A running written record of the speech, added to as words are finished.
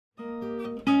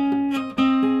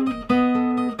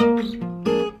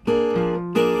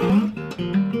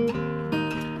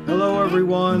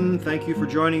everyone. Thank you for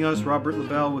joining us. Robert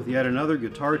Labell with yet another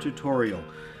guitar tutorial.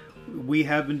 We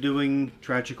have been doing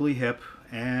Tragically Hip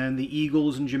and the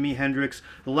Eagles and Jimi Hendrix.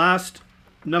 The last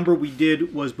number we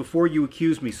did was Before You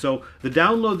Accuse Me. So the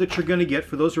download that you're going to get,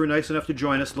 for those who are nice enough to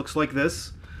join us, looks like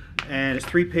this. And it's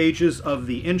 3 pages of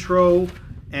the intro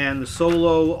and the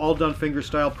solo, all done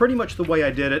fingerstyle, pretty much the way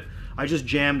I did it. I just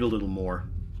jammed a little more.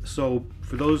 So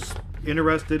for those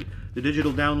interested, the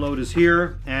digital download is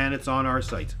here and it's on our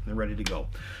site. They're ready to go.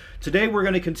 Today we're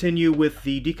going to continue with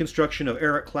the deconstruction of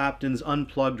Eric Clapton's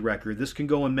Unplugged record. This can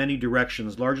go in many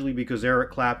directions, largely because Eric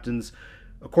Clapton's,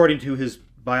 according to his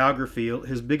biography,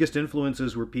 his biggest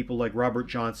influences were people like Robert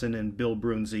Johnson and Bill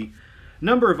Brunzi. A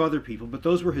number of other people, but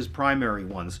those were his primary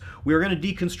ones. We are going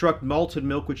to deconstruct Malted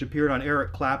Milk, which appeared on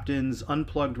Eric Clapton's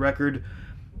Unplugged record,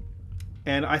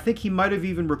 and I think he might have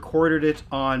even recorded it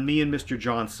on Me and Mr.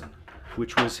 Johnson,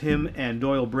 which was him and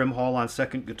Doyle Brimhall on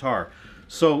second guitar.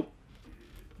 So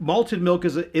Malted Milk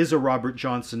is a Robert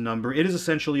Johnson number. It is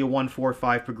essentially a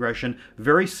 1-4-5 progression,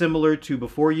 very similar to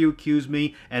Before You Accuse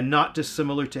Me and not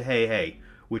dissimilar to Hey Hey,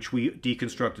 which we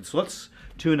deconstructed. So let's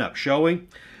tune up, shall we?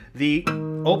 The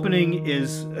opening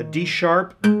is a D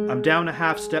sharp. I'm down a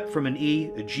half step from an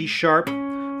E, a G sharp.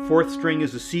 4th string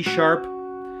is a C sharp.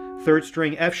 3rd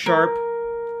string F sharp.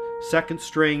 2nd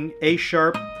string A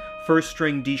sharp. 1st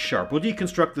string D sharp. We'll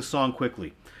deconstruct the song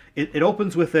quickly. It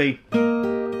opens with a...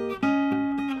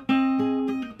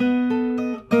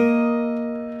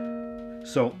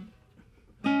 So,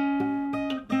 2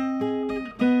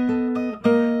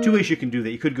 ways you can do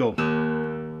that. You could go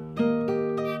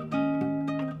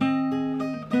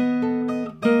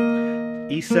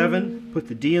E7, put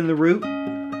the D in the root,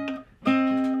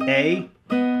 A,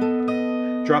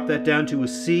 drop that down to a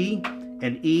C,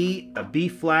 an E, a B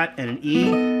flat, and an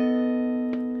E.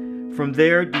 From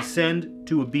there, descend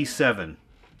to a B7.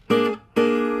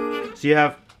 So you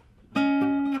have,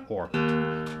 or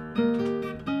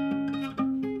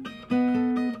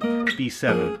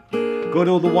B7. Go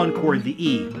to the 1 chord, the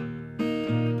E.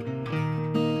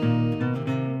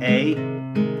 A.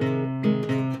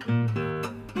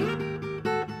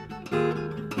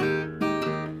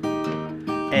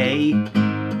 A.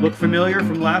 Look familiar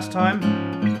from last time?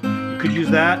 You could use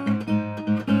that.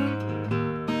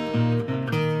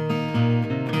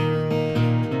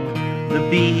 The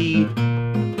B.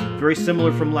 Very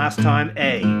similar from last time,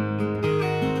 A.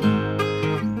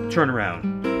 Turn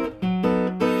around.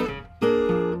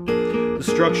 The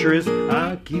structure is,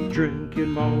 I keep drinking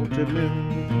malted milk,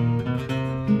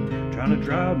 trying to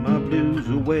drive my blues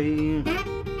away.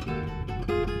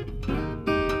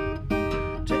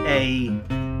 To A,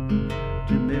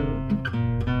 to milk,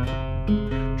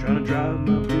 trying to drive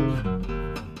my blues.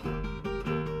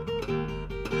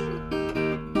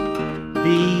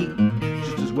 B,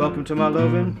 just as welcome to my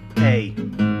loving. A,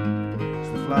 it's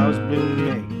the flowers bloom in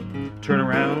May. Turn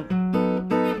around.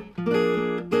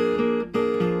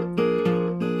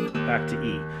 Back to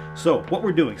E. So what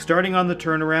we're doing, starting on the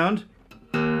turnaround,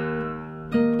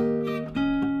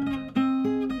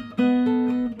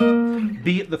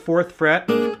 B at the 4th fret,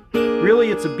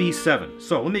 really it's a B7.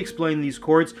 So let me explain these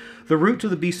chords. The root to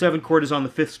the B7 chord is on the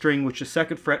 5th string, which is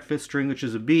 2nd fret, 5th string, which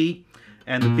is a B,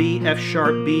 and the B, F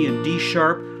sharp, B, and D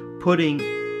sharp, putting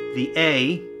the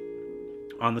A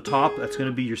on the top, that's going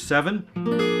to be your 7.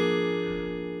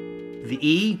 The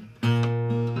E,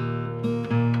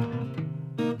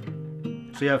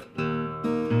 so you have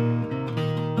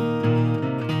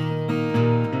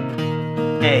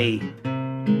A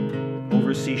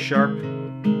over C sharp,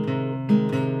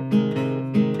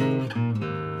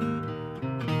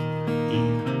 E.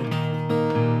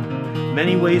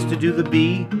 Many ways to do the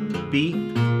B, B,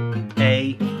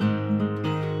 A,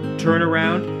 turn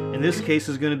around. In this case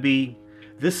is going to be,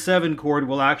 this 7 chord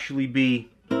will actually be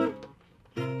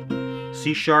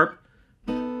C sharp,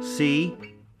 C,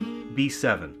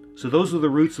 B7. So those are the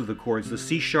roots of the chords, the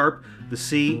C sharp, the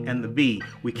C, and the B.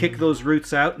 We kick those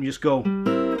roots out and just go.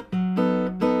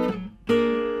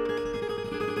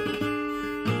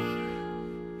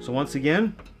 So once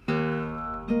again,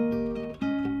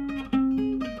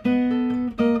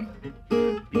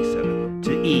 B7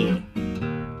 to E.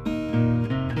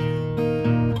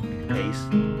 Bass.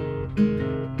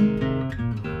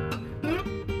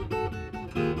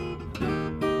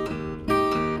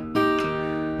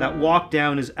 That walk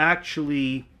down is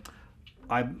actually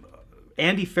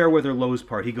Andy Fairweather Lowe's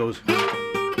part. He goes.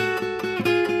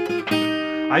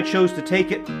 I chose to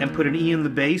take it and put an E in the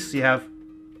bass. You have,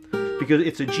 because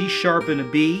it's a G sharp and a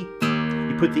B,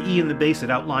 you put the E in the bass,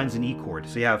 it outlines an E chord.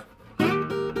 So you have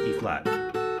E flat,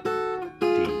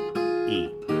 D, E.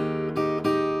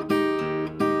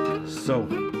 So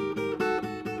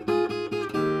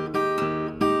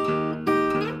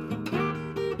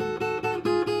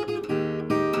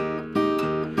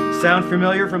Sound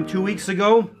familiar from 2 weeks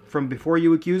ago, from Before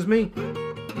You Accuse Me?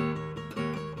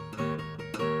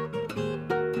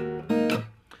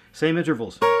 Same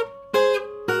intervals.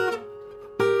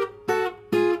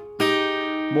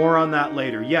 More on that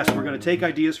later. Yes, we're going to take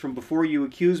ideas from Before You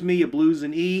Accuse Me, a blues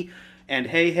in E, and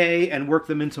Hey Hey, and work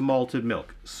them into Malted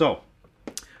Milk. So,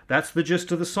 that's the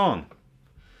gist of the song.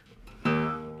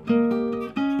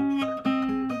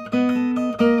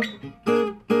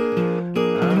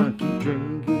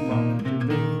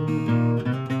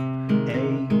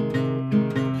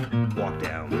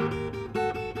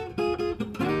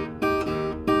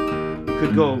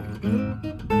 Could go.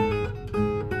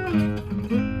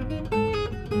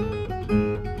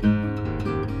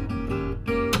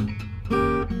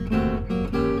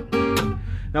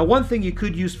 Now, one thing you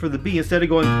could use for the B, instead of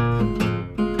going,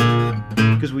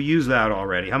 because we use that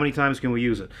already. How many times can we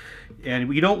use it? And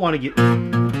we don't want to get,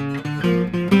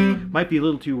 might be a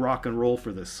little too rock and roll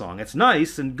for this song. It's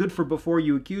nice and good for Before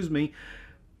You Accuse Me,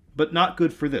 but not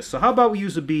good for this. So how about we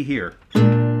use a B here?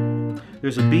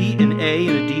 There's a B, an A,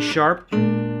 and a D sharp.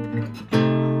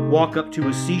 Walk up to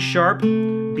a C sharp,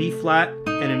 B flat,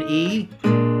 and an E.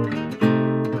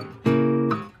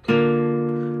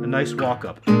 A nice walk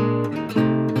up.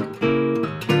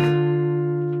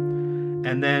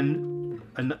 And then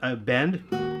a bend.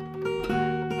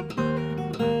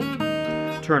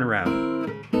 Turn around.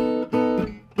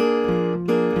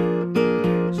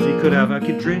 So you could have, I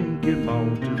could drink it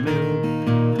malted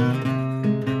milk,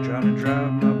 trying to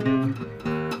drive my blues.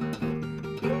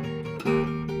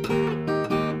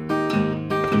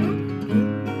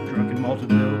 Drunken malted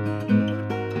milk,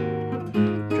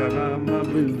 drive my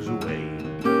blues away.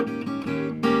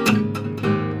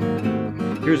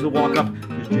 Here's the walk up.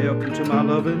 Just jail to my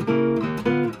loving.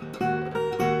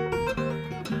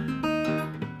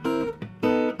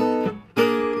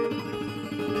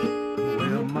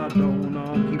 Well, my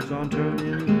doorknob keeps on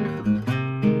turning.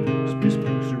 Spin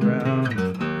spins around.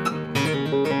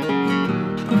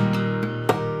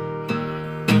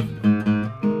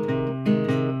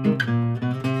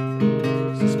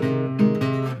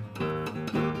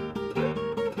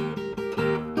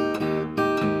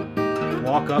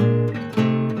 Walk up.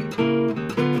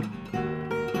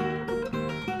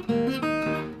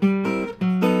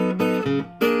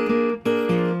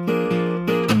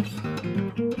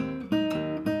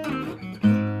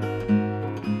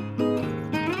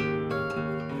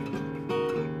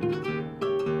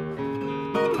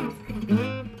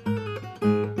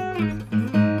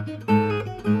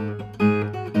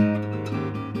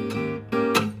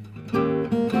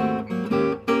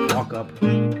 Walk up.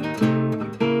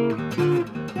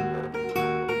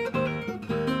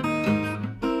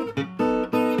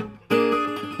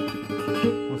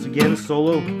 Once again,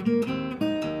 solo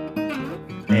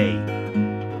A.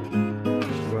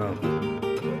 Wow.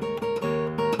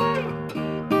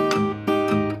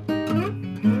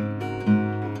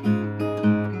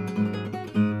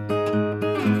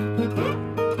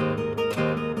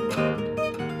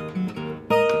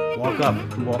 Walk up.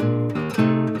 Walk.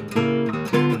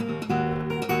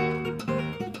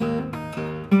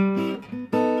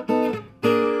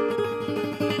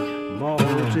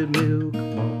 Malted milk,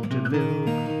 malted milk,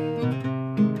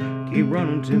 keep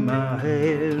running to my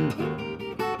head.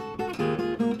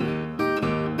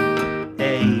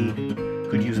 A,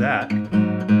 could use that.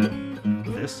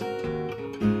 This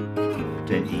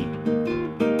to E.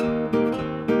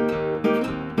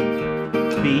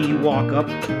 B, walk up.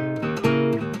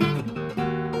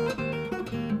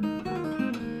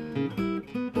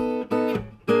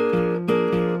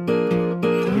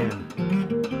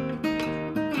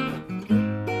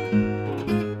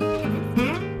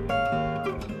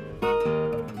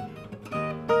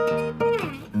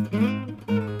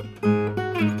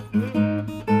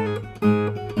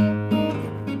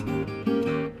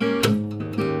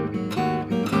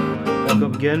 Walk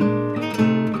up again.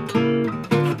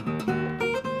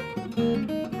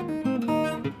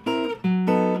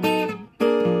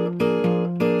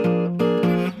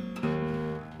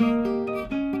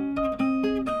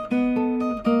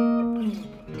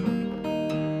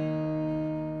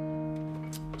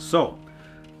 So,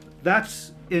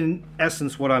 that's in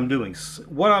essence what I'm doing.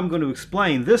 What I'm going to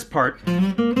explain, this part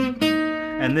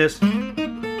and this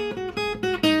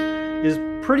is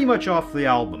pretty much off the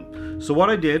album. So what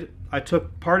I did, I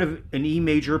took part of an E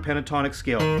major pentatonic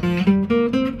scale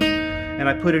and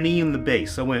I put an E in the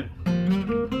bass. I went,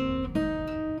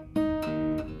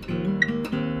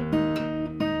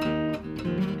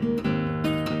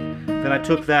 then I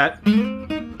took that,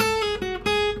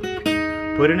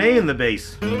 put an A in the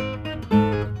bass,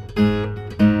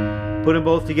 put them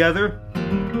both together,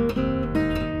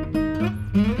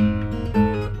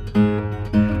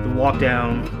 walk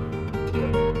down,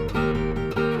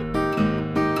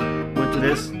 went to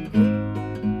this,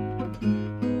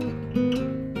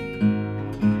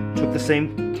 took the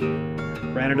same,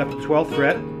 ran it up to the 12th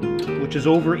fret, which is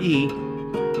over E,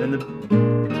 then the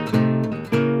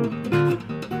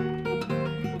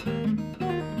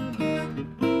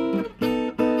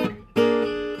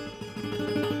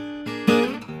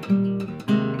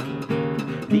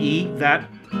E, that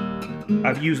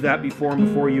I've used that before, and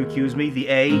before you accuse me. The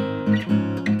A,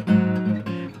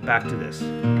 back to this,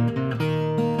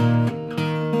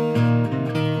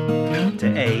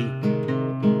 to A,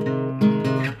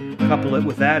 couple it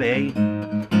with that A,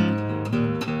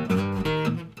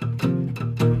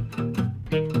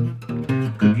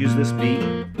 could use this B,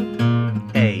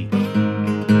 A,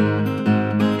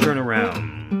 turn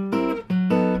around,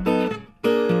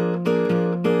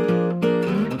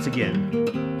 once again,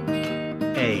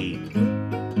 A,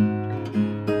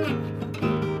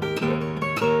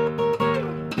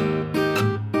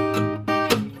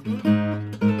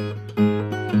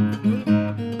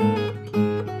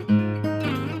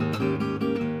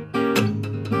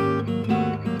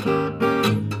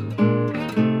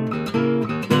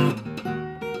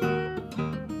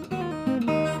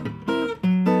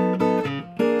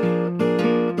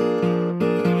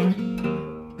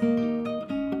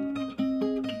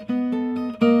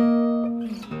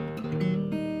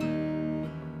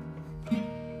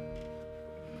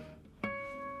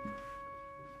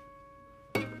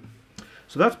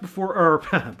 so that's before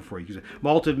you use it.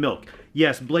 Malted Milk.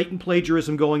 Yes, blatant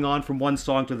plagiarism going on from one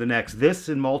song to the next. This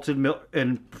in Malted Milk,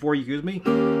 and Before You Accuse Me,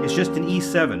 it's just an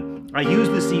E7. I use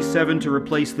this E7 to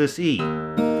replace this E.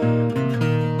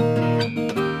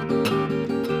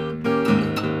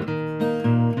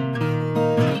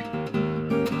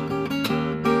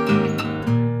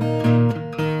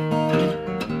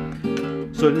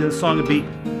 So in the song would be,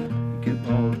 get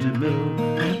malted milk,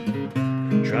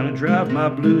 trying to drive my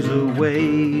blues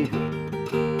away.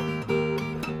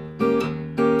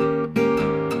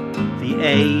 The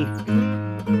A.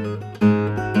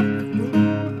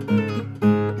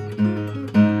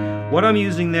 What I'm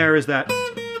using there is that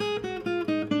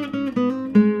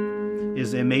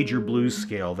is a major blues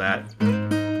scale. That.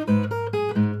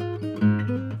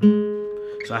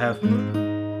 So I have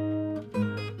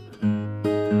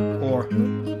or.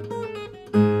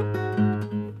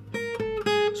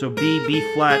 So B, B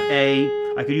flat, A.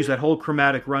 I could use that whole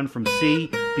chromatic run from C,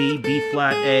 B, B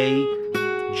flat, A,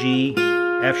 G,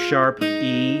 F sharp,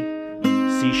 E,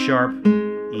 C sharp,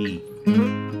 E.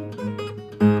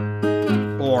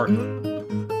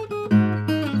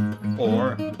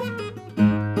 Or.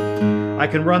 I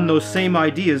can run those same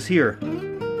ideas here.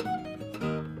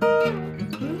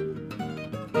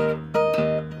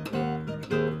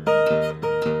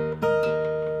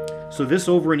 So this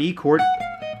over an E chord,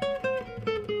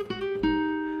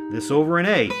 this over an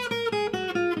A,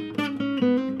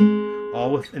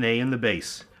 all with an A in the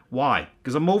bass. Why?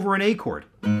 Because I'm over an A chord.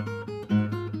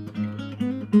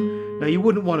 Now you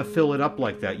wouldn't want to fill it up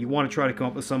like that. You want to try to come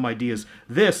up with some ideas.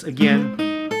 This, again,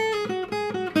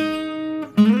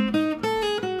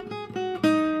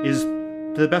 is,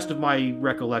 to the best of my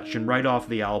recollection, right off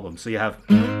the album. So you have...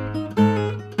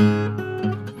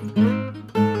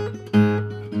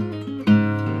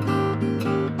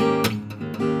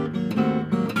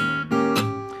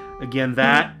 Again,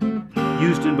 that,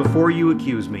 used in Before You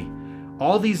Accuse Me.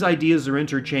 All these ideas are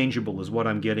interchangeable is what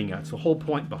I'm getting at. It's the whole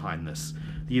point behind this.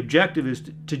 The objective is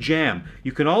to jam.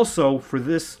 You can also, for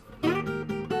this,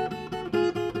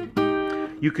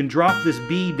 you can drop this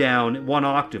B down one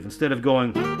octave instead of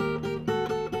going,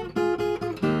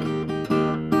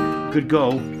 could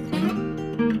go.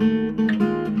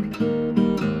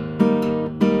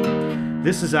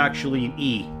 This is actually an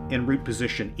E in root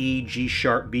position. E, G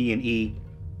sharp, B, and E,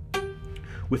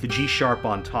 with a G sharp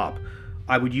on top.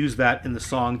 I would use that in the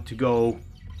song to go,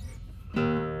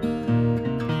 trying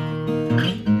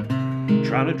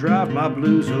to drive my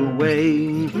blues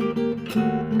away,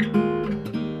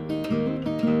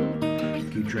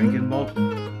 keep drinking malt,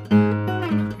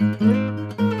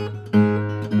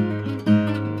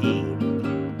 E,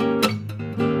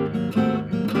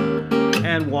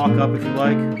 and walk up if you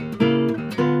like.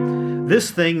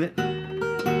 This thing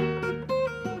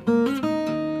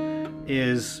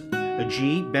is a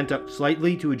G bent up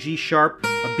slightly to a G sharp,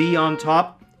 a B on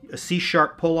top, a C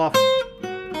sharp pull off.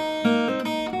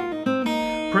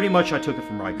 Pretty much I took it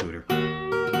from Rycooter.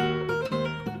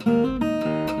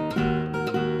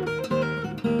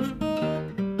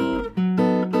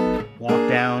 Walk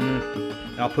down,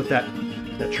 and I'll put that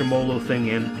tremolo thing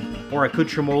in, or I could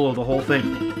tremolo the whole thing.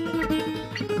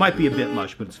 Might be a bit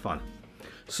much, but it's fun.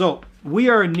 So we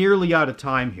are nearly out of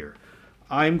time here.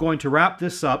 I'm going to wrap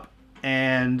this up,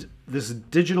 and this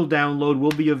digital download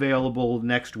will be available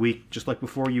next week, just like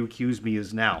Before You Accuse Me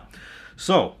is now.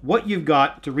 So what you've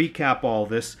got, to recap all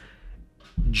this,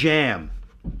 jam.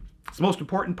 It's the most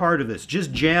important part of this.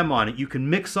 Just jam on it. You can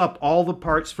mix up all the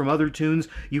parts from other tunes.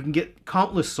 You can get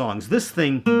countless songs. This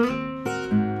thing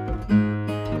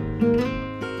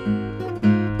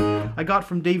I got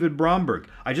from David Bromberg.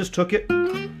 I just took it,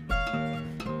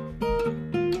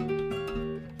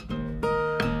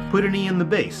 put an E in the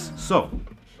bass. So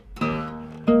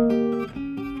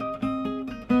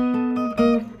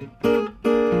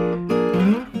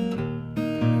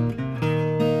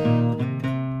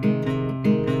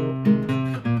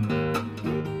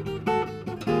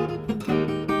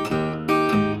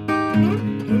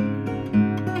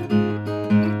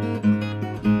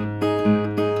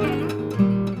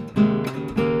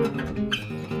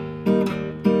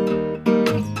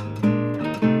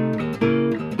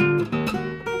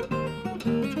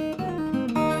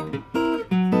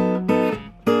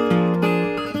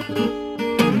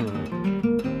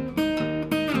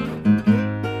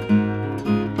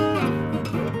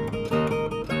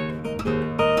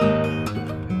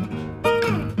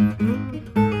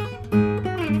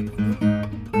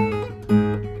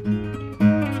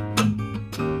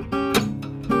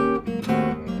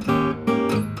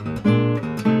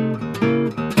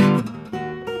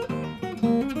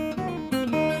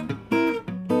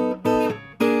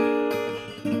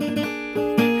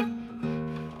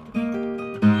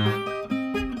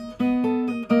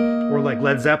like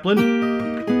Led Zeppelin.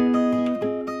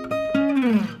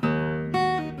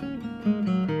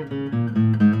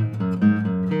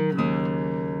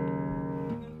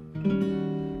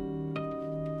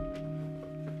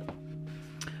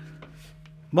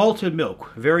 Malted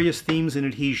Milk, various themes and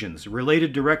adhesions,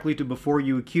 related directly to Before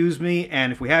You Accuse Me,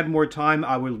 and if we had more time,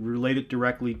 I would relate it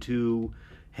directly to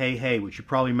Hey Hey, which you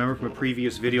probably remember from a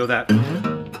previous video that...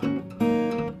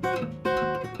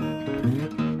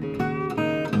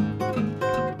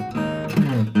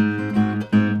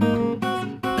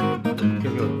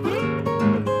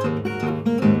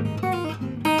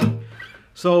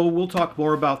 So we'll talk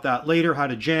more about that later, how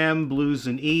to jam, blues,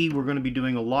 and E. We're going to be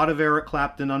doing a lot of Eric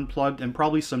Clapton Unplugged and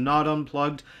probably some not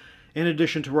unplugged, in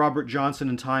addition to Robert Johnson,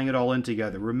 and tying it all in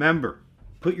together. Remember,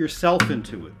 put yourself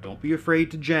into it. Don't be afraid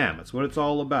to jam. That's what it's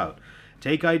all about.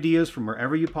 Take ideas from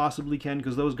wherever you possibly can,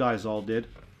 because those guys all did.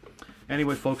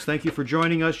 Anyway, folks, thank you for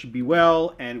joining us. You be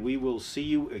well, and we will see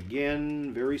you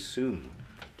again very soon.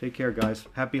 Take care, guys.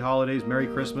 Happy holidays. Merry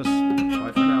Christmas.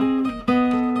 Bye for now.